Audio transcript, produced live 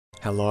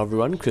Hello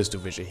everyone,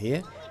 CrystalFissure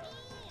here.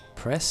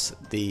 Press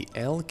the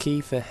L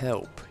key for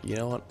help. You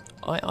know what?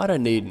 I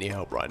don't need any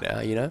help right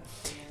now, you know?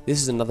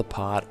 This is another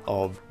part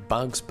of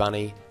Bugs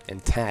Bunny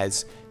and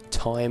Taz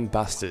Time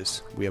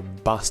Busters. We are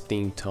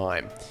busting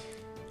time.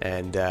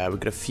 And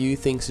we've got a few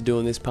things to do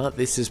in this part.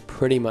 This is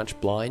pretty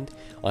much blind.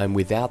 I'm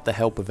without the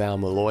help of our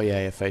Malloy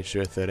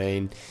AFH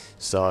 13.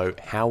 So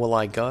how will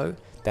I go?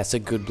 That's a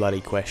good bloody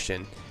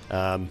question.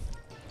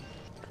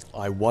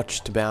 I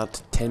watched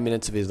about 10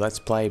 minutes of his Let's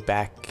Play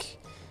back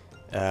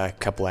a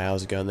couple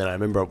hours ago, and then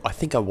I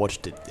think I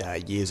watched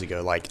it years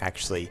ago,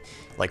 actually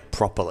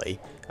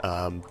properly,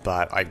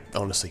 but I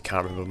honestly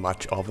can't remember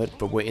much of it.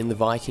 But we're in the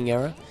Viking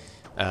era,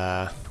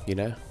 you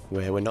know,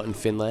 we're not in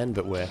Finland,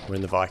 but we're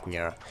in the Viking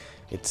era.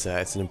 It's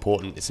an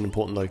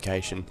important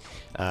location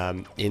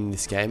in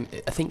this game.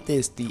 I think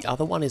there's the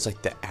other one is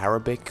like the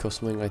Arabic or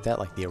something like that,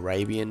 like the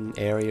Arabian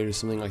area or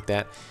something like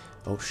that.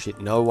 Oh shit,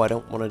 no, I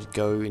don't want to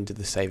go into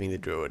the Saving the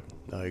Druid.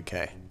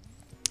 Okay.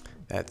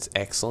 That's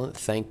excellent.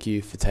 Thank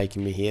you for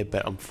taking me here,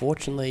 but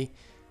unfortunately,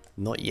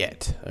 not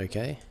yet.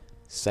 Okay.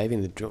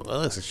 Saving the Druid.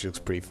 Oh, this actually looks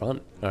pretty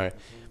fun. Alright.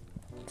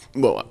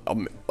 Well,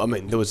 I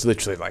mean, there was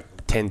literally like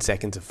 10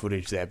 seconds of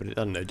footage there, but I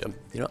don't know.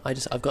 You know,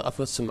 I've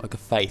got some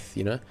faith,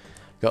 you know?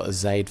 Got a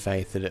Zaid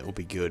faith that it will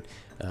be good.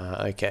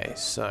 Okay,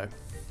 so.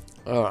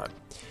 Alright.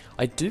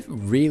 I do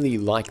really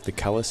like the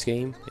color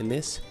scheme in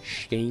this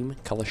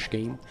color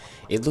scheme.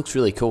 It looks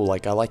really cool.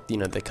 Like I like, you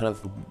know, the kind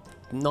of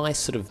nice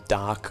sort of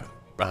dark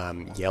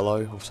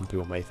yellow, or some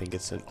people may think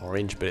it's an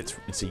orange, but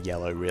it's a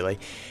yellow really.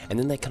 And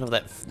then that kind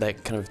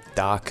of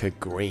darker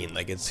green.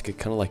 Like it's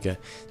kind of like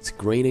it's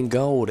green and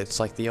gold. It's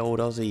like the old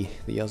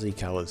Aussie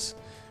colors,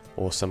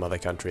 or some other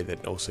country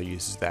that also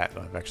uses that.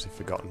 I've actually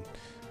forgotten.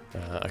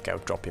 Okay, I'll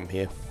drop him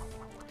here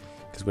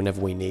because whenever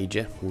we need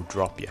you, we'll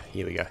drop you.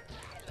 Here we go.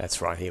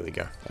 That's right, here we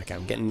go. Okay,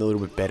 I'm getting a little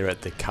bit better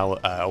at the color,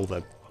 all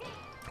the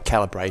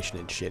calibration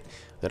and shit.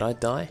 Did I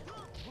die?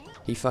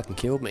 He fucking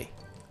killed me.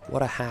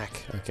 What a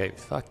hack. Okay,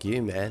 fuck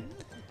you, man.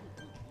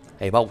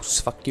 Hey, boss,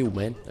 fuck you,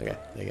 man. Okay,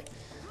 there you go.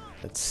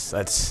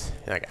 That's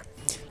okay.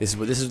 This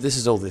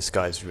is all this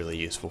guy's really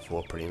useful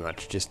for, pretty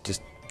much.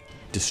 Just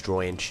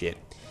destroying shit,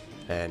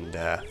 and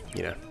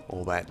you know,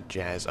 all that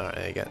jazz.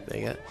 Alright, there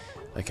you go.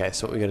 Okay,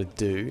 so what we gotta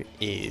do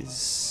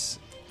is,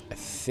 I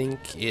think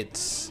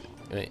it's.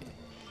 Wait,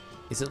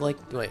 is it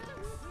like, wait,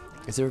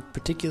 is there a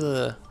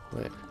particular,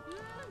 wait,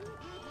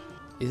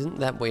 isn't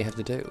that what you have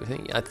to do?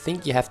 I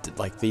think you have to,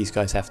 like, these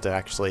guys have to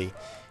actually,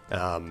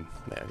 I'm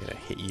gonna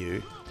hit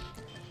you.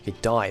 Hit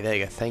die, there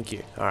you go, thank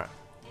you, alright.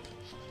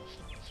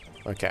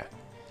 Okay,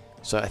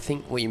 so I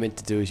think what you meant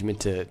to do is you meant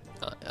to,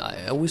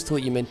 I always thought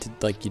you meant to,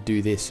 like, you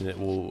do this and it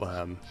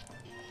will,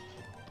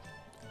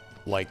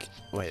 like,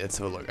 wait, let's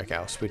have a look. Okay,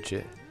 I'll switch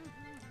it.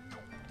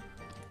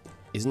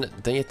 Isn't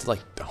it, don't you have to,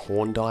 like,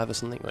 horn dive or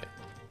something?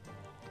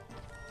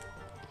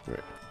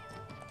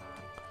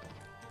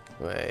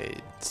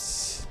 Wait,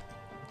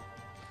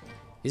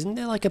 isn't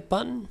there like a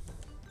button?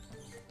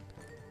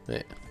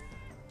 Wait.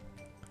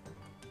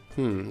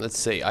 Let's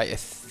see. I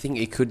think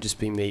it could just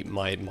be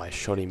my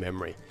shoddy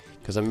memory,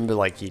 because I remember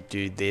like you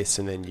do this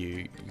and then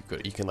you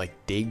can like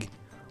dig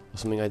or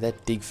something like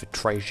that. Dig for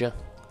treasure.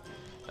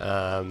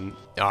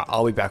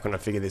 I'll be back when I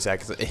figure this out,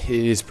 because it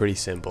is pretty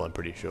simple. I'm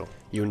pretty sure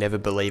you'll never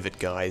believe it,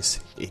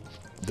 guys.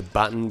 The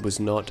button was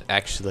not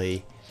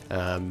actually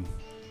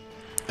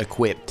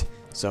equipped.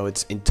 So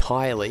it's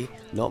entirely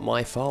not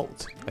my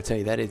fault. I tell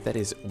you, that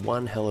is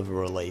one hell of a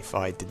relief.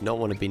 I did not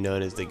want to be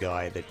known as the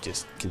guy that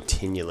just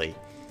continually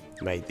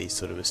made these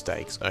sort of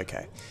mistakes.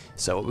 Okay,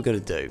 so what we've got to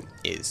do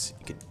is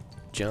you could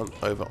jump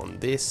over on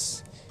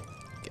this.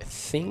 I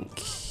think,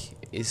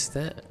 is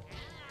that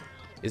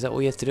what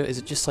you have to do? Is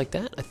it just like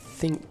that? I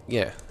think,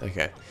 yeah,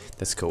 okay,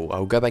 that's cool.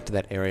 I'll go back to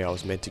that area I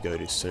was meant to go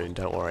to soon,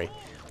 don't worry.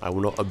 I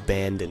will not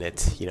abandon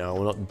it, you know, I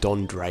will not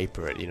Don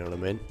Draper it, you know what I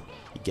mean?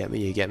 You get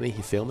me,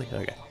 you feel me?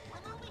 Okay.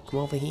 Come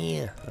over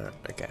here. Alright,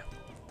 okay.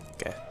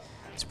 Okay.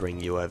 Let's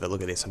bring you over.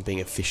 Look at this. I'm being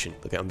efficient.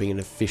 Look, I'm being an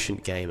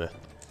efficient gamer.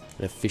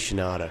 An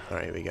aficionado.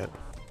 Alright, here we go.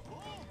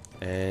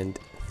 And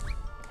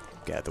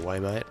get out the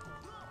way, mate.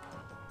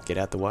 Get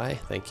out the way.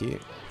 Thank you.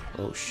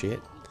 Oh shit.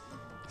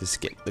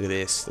 Look at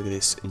this. Look at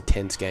this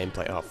intense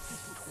gameplay. Oh,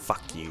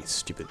 fuck you,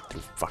 stupid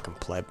little fucking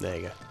pleb. There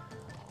you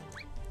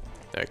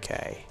go.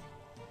 Okay.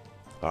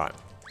 Alright.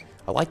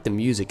 I like the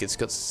music. It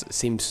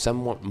seems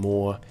somewhat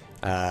more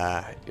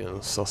you know,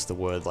 sauce the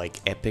word, like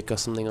epic or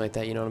something like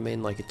that, you know what I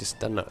mean? Like, it just,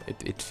 I don't know,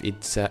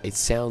 it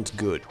sounds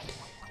good.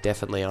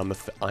 Definitely,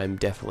 I'm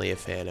definitely a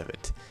fan of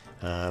it.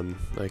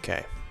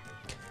 Okay,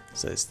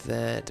 so there's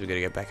that. We gotta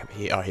go back up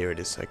here. Oh, here it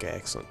is. Okay,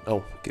 excellent.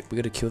 Oh, we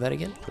gotta kill that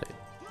again?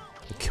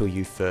 I'll kill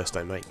you first,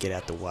 though, mate. Get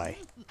out the way,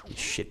 you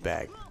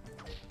shitbag.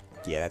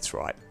 Yeah, that's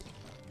right.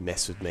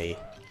 Mess with me,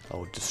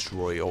 I'll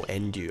destroy you. I'll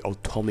end you. I'll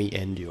Tommy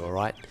end you. All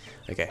right.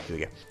 Okay, here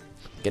we go.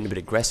 Getting a bit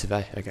aggressive,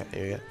 eh? Okay,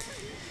 here we go.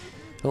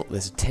 Oh,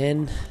 there's a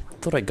 10.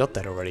 Thought I got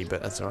that already,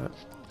 but that's alright.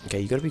 Okay,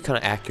 you gotta be kind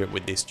of accurate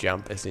with this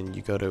jump, as in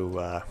you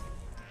gotta,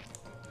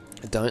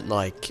 don't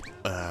like,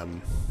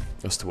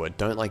 what's the word?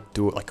 Don't like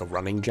do it like a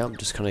running jump.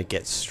 Just kind of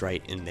get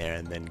straight in there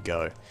and then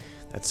go.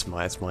 That's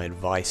my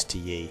advice to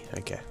ye.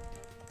 Okay.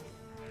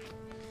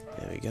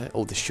 There we go.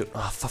 Oh, the shit.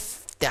 Oh, for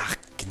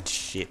fucking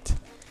shit.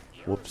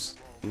 Whoops.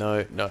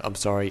 No, I'm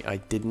sorry. I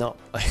did not.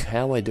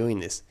 How am I doing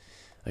this?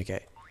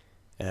 Okay.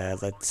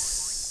 Let's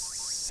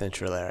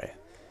central area.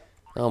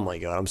 Oh my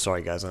god, I'm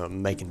sorry guys,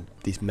 I'm making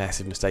these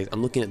massive mistakes.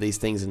 I'm looking at these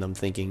things and I'm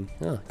thinking,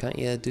 oh, can't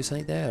you do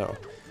something there? Or,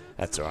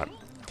 that's alright.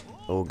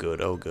 All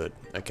good, all good.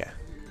 Okay.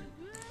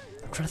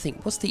 I'm trying to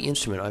think, what's the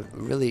instrument?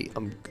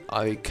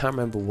 I can't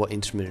remember what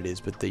instrument it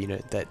is, but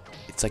that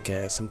it's like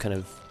some kind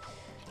of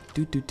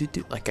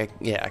like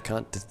I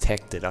can't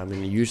detect it. I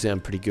mean, usually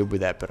I'm pretty good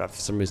with that, but for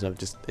some reason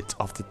it's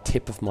off the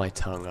tip of my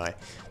tongue. I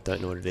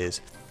don't know what it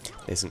is.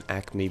 There's an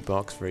Acme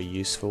box, very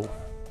useful.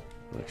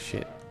 Oh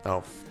shit.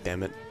 Oh,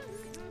 damn it.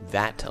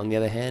 That, on the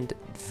other hand,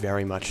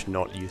 very much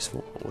not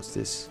useful. What's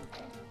this?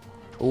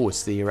 Oh,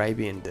 it's the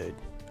Arabian dude.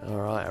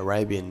 Alright,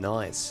 Arabian,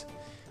 nice.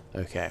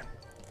 Okay.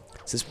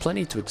 So there's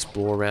plenty to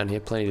explore around here,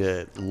 plenty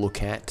to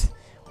look at,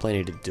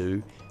 plenty to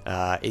do.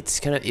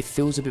 It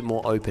feels a bit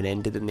more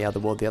open-ended than the other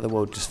world. The other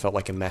world just felt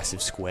like a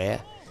massive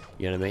square.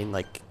 You know what I mean?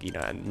 Like,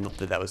 not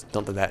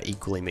that that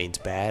equally means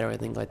bad or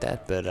anything like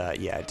that, but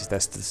yeah,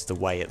 that's just the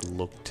way it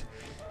looked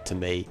to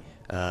me.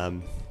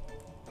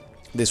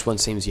 This one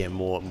seems, yeah,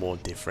 more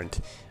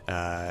different,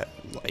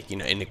 like,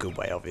 in a good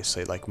way,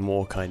 obviously, like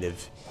more kind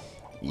of,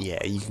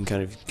 yeah, you can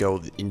kind of go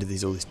into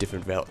all these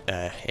different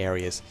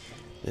areas.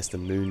 There's the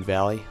Moon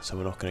Valley, so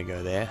we're not going to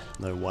go there,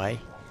 no way,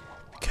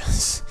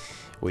 because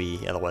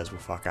otherwise we'll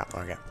fuck up.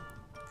 Okay.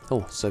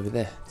 Oh, it's over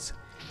there.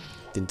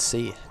 Didn't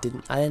see it.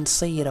 I didn't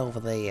see it over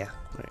there.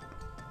 Right.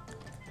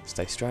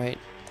 Stay straight.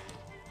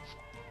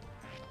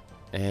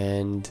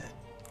 And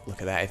look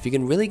at that. If you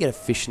can really get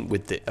efficient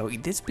with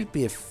this would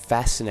be a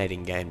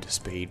fascinating game to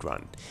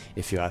speedrun,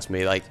 if you ask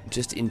me. Like,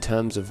 just in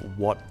terms of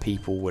what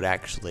people would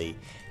actually,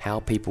 how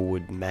people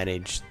would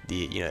manage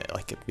the,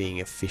 like it being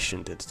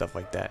efficient and stuff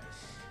like that.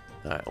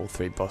 Alright, all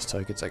 3 boss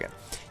tokens. Okay.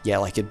 Yeah,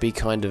 like it'd be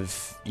kind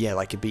of, yeah,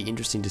 like it'd be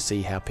interesting to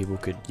see how people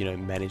could,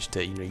 manage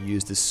to,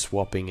 use the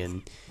swapping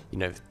and,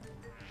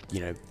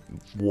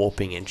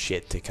 warping and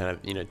shit to kind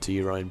of, to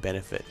your own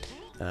benefit.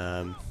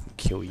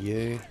 Kill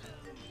you.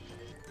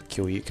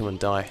 Kill you. Come on,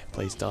 die.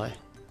 Please die.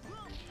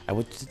 I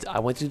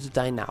want you to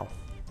die now.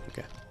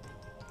 Okay.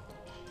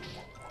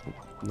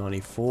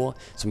 94.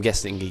 So I'm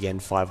guessing again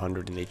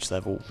 500 in each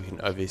level. We can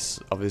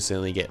obviously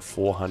only get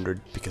 400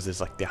 because there's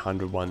like the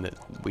 100 one that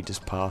we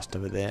just passed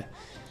over there.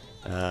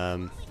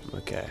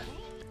 Okay.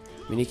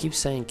 I mean, he keeps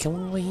saying kill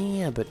him over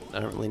here, but I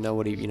don't really know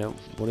what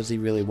what does he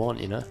really want?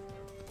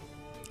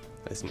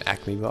 There's an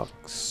Acme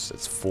box.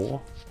 That's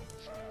 4.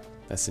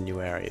 That's a new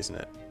area, isn't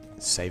it?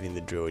 Saving the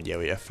druid. Yeah,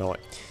 I feel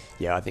like.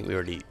 Yeah, I think we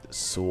already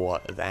saw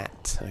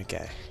that.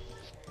 Okay.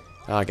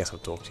 I guess I'll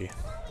talk to you.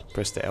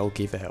 Press the L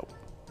key for help.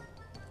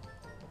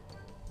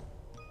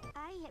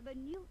 I have a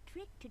new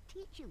trick to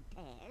teach you,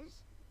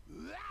 Taz.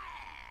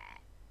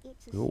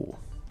 Ooh.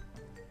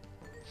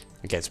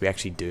 Okay, so we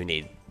actually do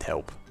need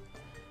help.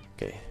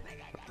 Okay.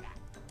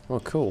 Oh,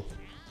 cool.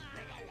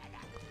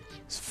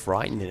 It's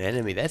frighten an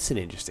enemy. That's an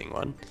interesting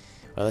one.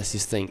 Well, let's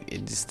just think.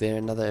 Is there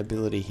another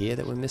ability here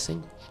that we're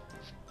missing?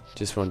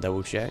 Just want to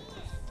double check.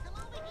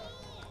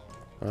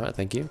 Alright,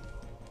 thank you.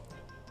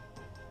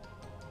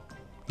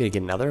 Gonna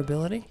get another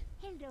ability?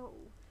 Hello.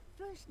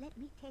 First, let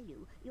me tell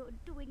you, you're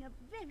doing a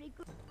very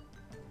good...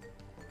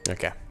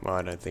 Okay, well,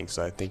 I don't think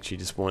so. I think she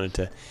just wanted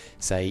to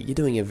say, you're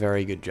doing a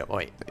very good job.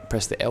 Wait,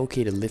 press the L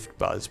key to lift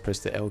Buzz, press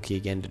the L key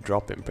again to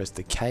drop him, press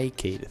the K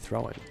key to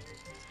throw him.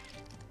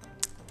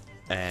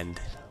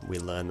 And we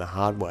learn the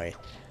hard way.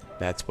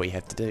 That's what you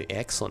have to do.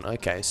 Excellent.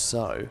 Okay,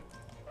 so...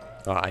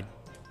 Alright,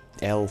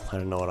 L, I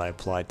don't know what I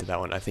applied to that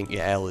one. I think,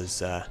 yeah, L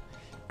is...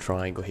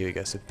 triangle. Here we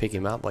go. So pick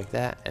him up like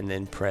that and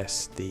then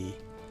press the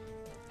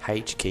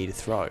H key to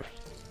throw.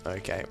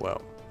 Okay,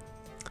 well,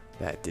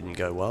 that didn't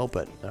go well,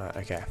 but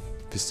okay,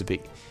 just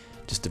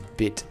a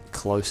bit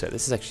closer.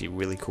 This is actually a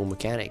really cool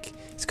mechanic.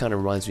 This kind of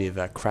reminds me of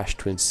Crash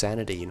to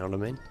Insanity, you know what I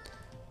mean?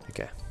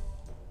 Okay,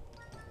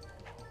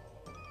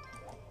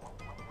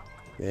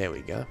 there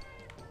we go.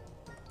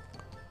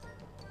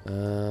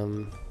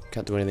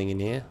 Can't do anything in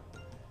here.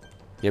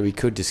 Yeah, we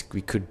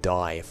could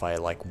die if I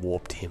like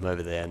warped him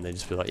over there and then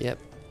just be like, yep,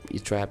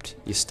 you're trapped,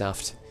 you're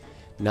stuffed.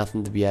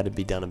 Nothing to be able to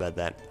be done about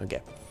that.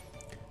 Okay.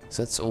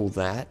 So that's all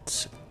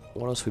that.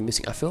 What else are we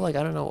missing? I feel like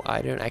I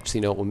don't actually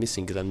know what we're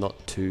missing because I'm not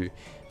too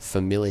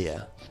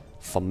familiar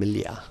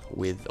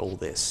with all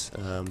this.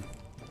 I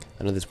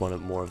know there's one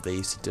more of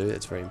these to do.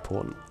 That's very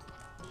important.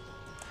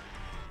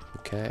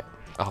 Okay.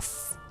 Oh,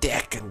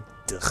 fucking.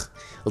 It's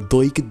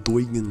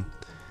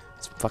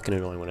fucking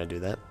annoying when I do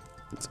that.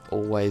 It's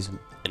always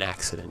an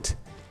accident.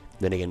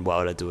 Then again, why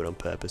would I do it on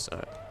purpose?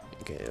 Alright.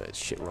 Okay,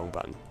 shit, wrong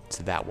button. It's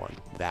that one.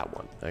 That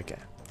one. Okay.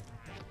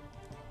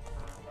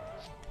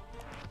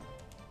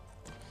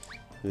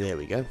 There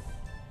we go.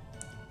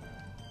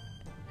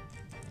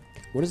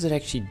 What does it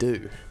actually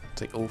do?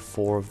 It's like all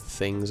 4 of the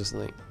things or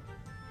something.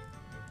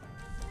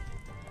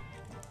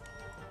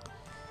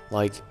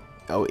 Like,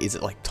 Oh, is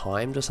it like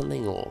timed or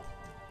something, or?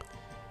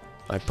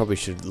 I probably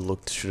should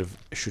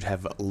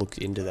have looked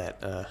into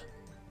that.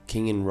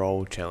 King and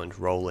roll challenge,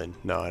 roll in.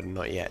 No,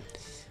 not yet.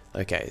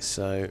 Okay,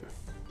 so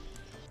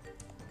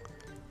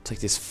it's like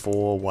this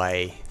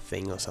 4-way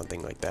thing or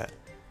something like that.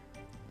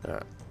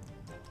 Alright.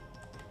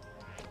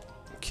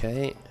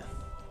 Okay.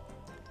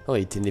 Oh,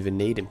 he didn't even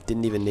need him.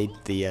 Didn't even need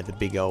the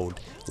big old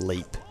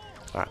leap.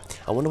 Alright.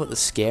 I wonder what the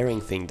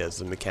scaring thing does,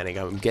 the mechanic.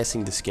 I'm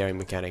guessing the scaring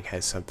mechanic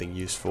has something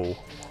useful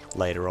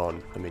later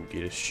on. I mean,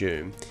 you'd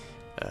assume.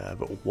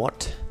 But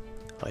what?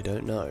 I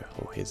don't know.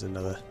 Oh, here's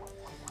another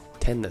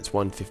 10. That's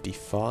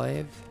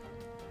 155.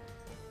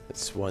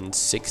 That's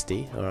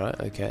 160. Alright,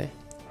 okay.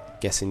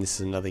 Guessing this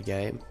is another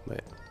game.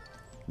 Wait.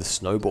 The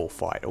snowball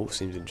fight. Oh,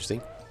 seems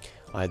interesting.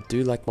 I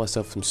do like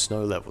myself some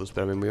snow levels,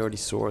 but I mean, we already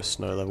saw a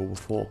snow level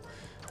before.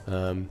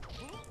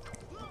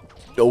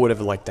 Or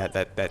whatever, like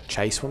that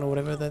chase one or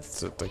whatever.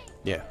 That's like,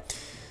 yeah.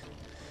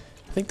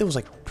 I think there was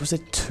there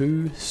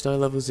 2 snow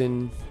levels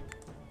in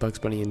Bugs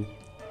Bunny and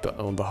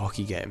on the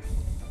hockey game?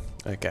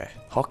 Okay,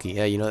 hockey.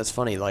 Yeah, you know, that's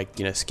funny. Like,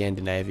 you know,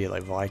 Scandinavia,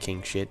 like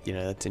Viking shit. You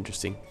know, that's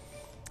interesting.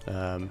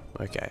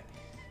 Okay,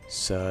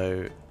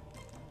 so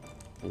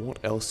what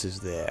else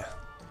is there?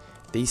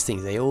 These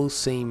things, they all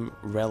seem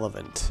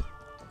relevant.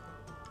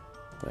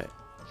 Wait,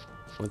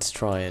 let's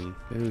try and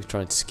maybe we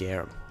try and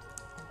scare them.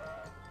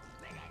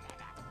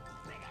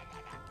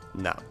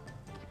 No.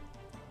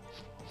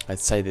 I'd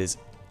say there's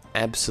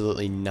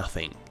absolutely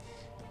nothing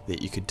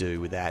that you could do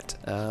with that.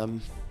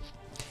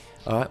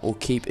 Alright, we'll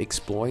keep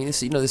exploring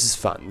this. You know, this is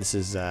fun. This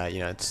is, you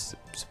know, it's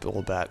all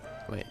about...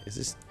 Wait, is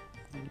this...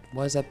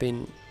 Why has that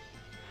been,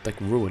 like,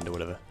 ruined or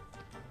whatever?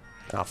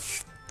 Oh,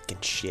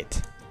 fucking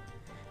shit.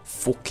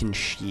 Fucking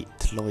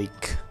shit,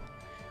 like...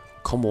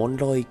 Come on,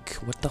 like,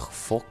 what the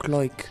fuck,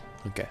 like...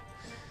 Okay.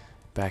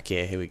 Back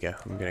here we go.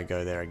 I'm gonna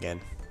go there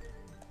again.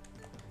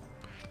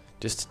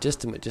 Just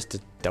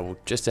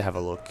to have a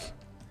look,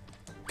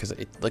 because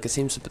it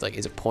seems a bit like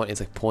it's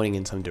like pointing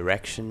in some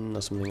direction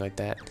or something like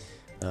that.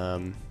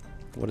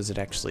 What does it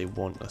actually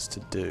want us to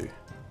do?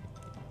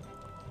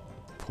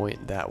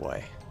 Point that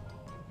way.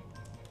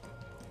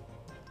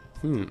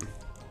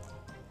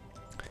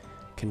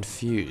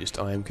 Confused.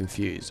 I am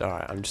confused.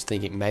 Alright, I'm just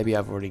thinking maybe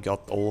I've already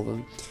got all of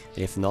them.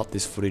 And if not,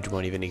 this footage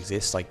won't even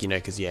exist. Like, you know,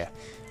 because yeah.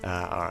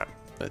 Alright,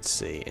 let's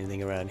see.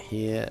 Anything around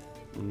here?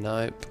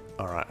 Nope.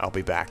 Alright, I'll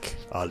be back.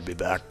 I'll be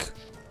back.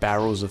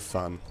 Barrels of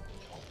fun.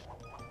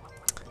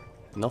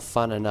 Not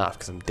fun enough,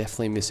 because I'm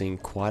definitely missing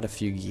quite a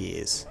few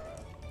gears.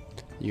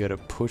 You gotta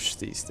push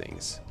these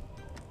things.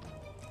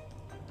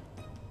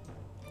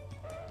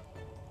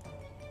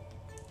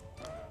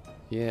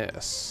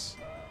 Yes.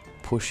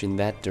 Push in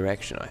that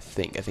direction, I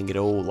think. I think it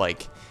all,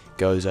 like,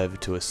 goes over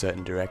to a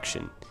certain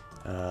direction.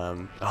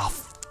 Oh,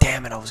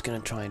 damn it, I was gonna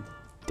try and...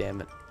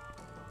 Damn it.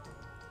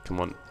 Come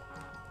on.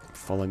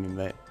 Follow me,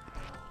 mate.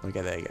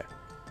 Okay, there you go.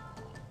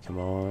 Come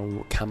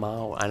on, come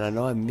on. And I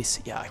know I'm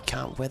missing... Yeah, I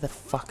can't... Where the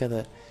fuck are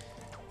the...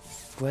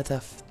 Where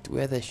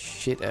the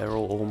shit are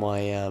all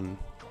my,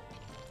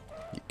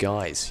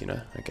 guys, you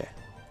know? Okay.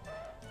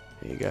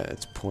 There you go.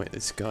 Let's point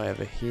this guy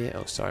over here.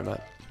 Oh, sorry, mate.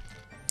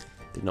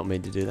 Did not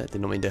mean to do that.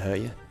 Did not mean to hurt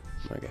you.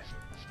 Okay.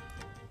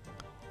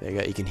 There you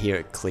go. You can hear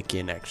it click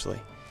in, actually.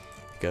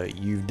 Go,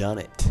 you've done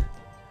it.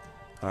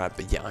 Alright,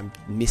 but yeah, I'm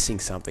missing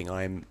something.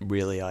 I am.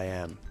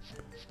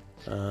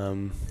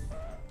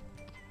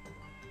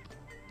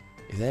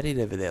 Is that it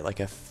over there? Like,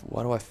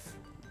 why do I...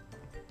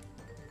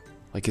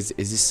 Like, is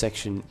this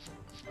section...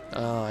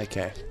 Oh,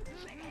 okay.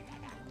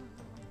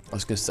 I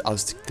was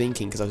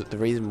thinking, because the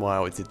reason why I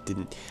was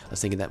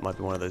thinking that might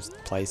be one of those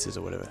places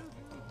or whatever.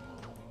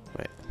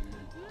 Wait.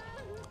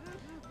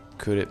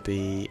 Could it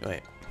be...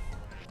 Wait.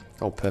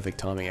 Oh, perfect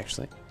timing,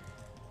 actually.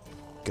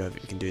 Go, we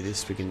can do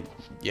this. We can,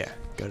 yeah,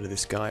 go to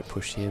this guy,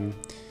 push him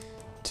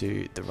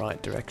to the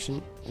right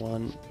direction.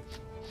 One.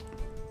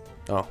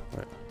 Oh,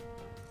 wait.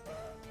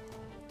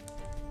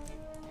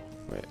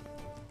 Wait.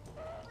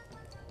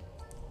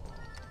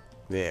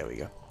 There we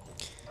go.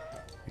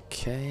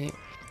 Okay.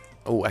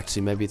 Oh,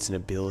 actually, maybe it's an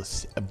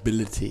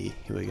ability.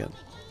 Here we go.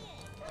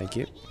 Thank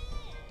you.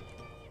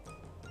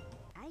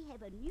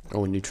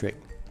 Oh, a new trick.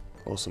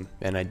 Awesome.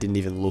 And I didn't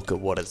even look at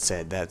what it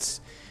said.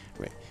 That's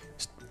right.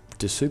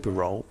 To super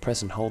roll,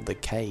 press and hold the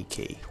K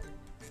key.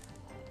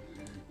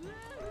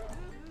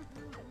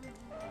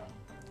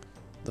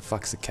 The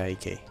fuck's the K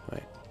key?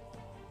 Wait.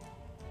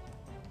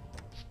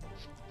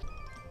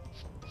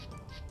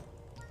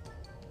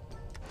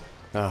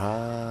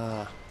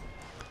 Aha!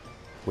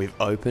 We've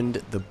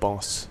opened the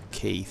boss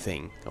key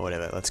thing, or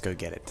whatever. Let's go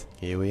get it.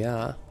 Here we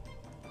are.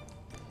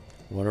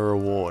 What a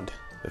reward.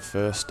 The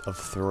first of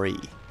 3.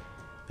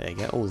 There you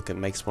go. Oh, look, it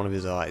makes one of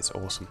his eyes.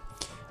 Awesome.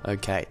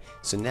 Okay,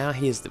 so now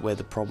here's where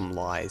the problem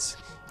lies.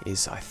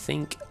 Is I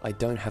think I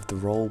don't have the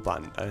roll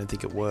button. I don't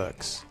think it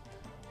works.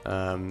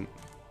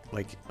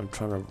 Like I'm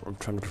trying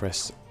to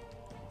press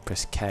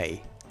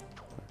K.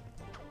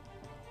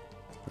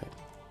 Wait.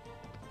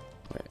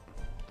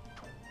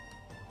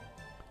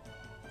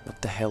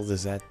 What the hell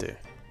does that do?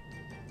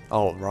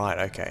 Oh, right.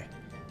 Okay.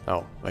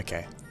 Oh,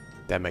 okay.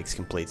 That makes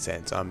complete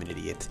sense. I'm an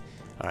idiot.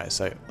 Alright,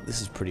 so this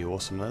is pretty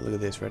awesome though. Look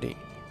at this, ready?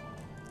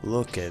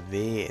 Look at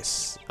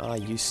this. Are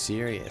you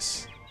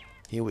serious?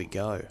 Here we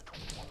go.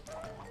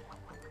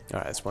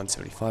 Alright, that's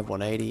 175,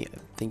 180. I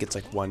think it's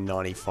like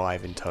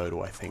 195 in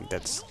total, I think.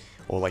 That's,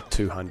 or like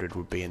 200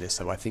 would be in this.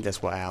 So I think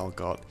that's what Al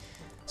got.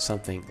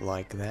 Something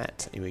like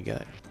that. Here we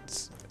go.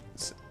 Let's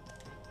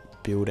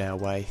build our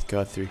way.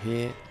 Go through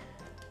here.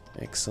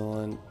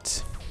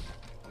 Excellent.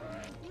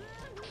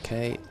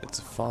 Okay, it's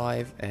a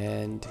 5,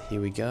 and here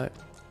we go.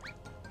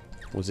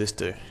 What does this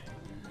do?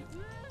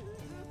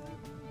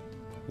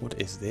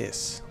 What is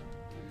this?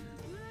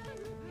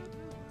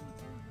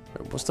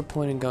 What's the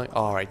point in going?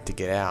 Oh, right, to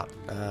get out.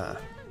 Ah.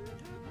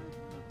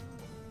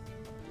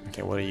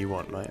 Okay, what do you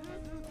want, mate?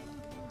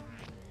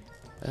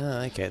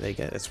 Ah, okay, there you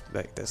go.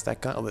 That's that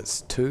guy. Oh,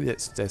 that's 2.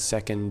 That's the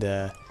second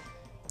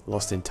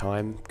Lost in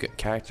Time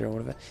character or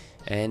whatever.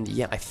 And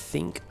yeah, I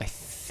think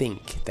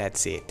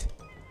that's it.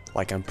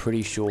 Like, I'm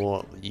pretty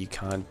sure you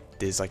can't.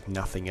 There's like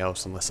nothing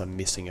else unless I'm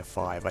missing a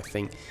 5. I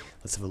think.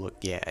 Let's have a look.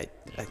 Yeah,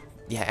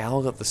 yeah,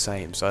 Al got the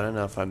same, so I don't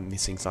know if I'm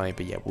missing something,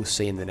 but yeah, we'll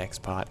see in the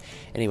next part.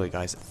 Anyway,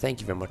 guys, thank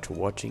you very much for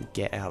watching.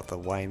 Get out of the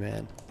way,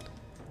 man.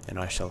 And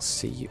I shall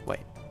see you. Wait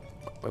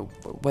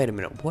a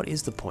minute. What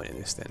is the point of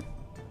this then?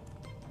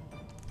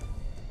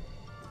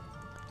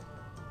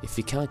 If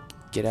you can't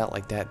get out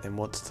like that, then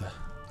what's the...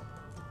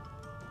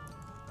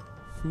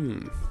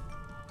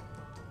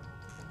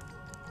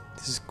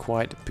 This is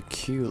quite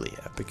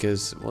peculiar,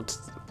 because what's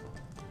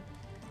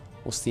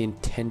the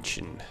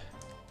intention?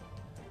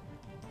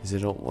 Is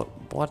it all...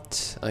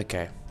 What?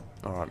 Okay.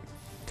 Alright.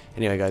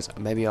 Anyway, guys,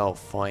 maybe I'll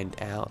find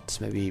out.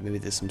 Maybe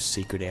there's some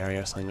secret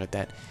area or something like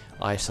that.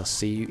 I shall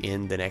see you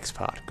in the next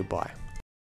part. Goodbye.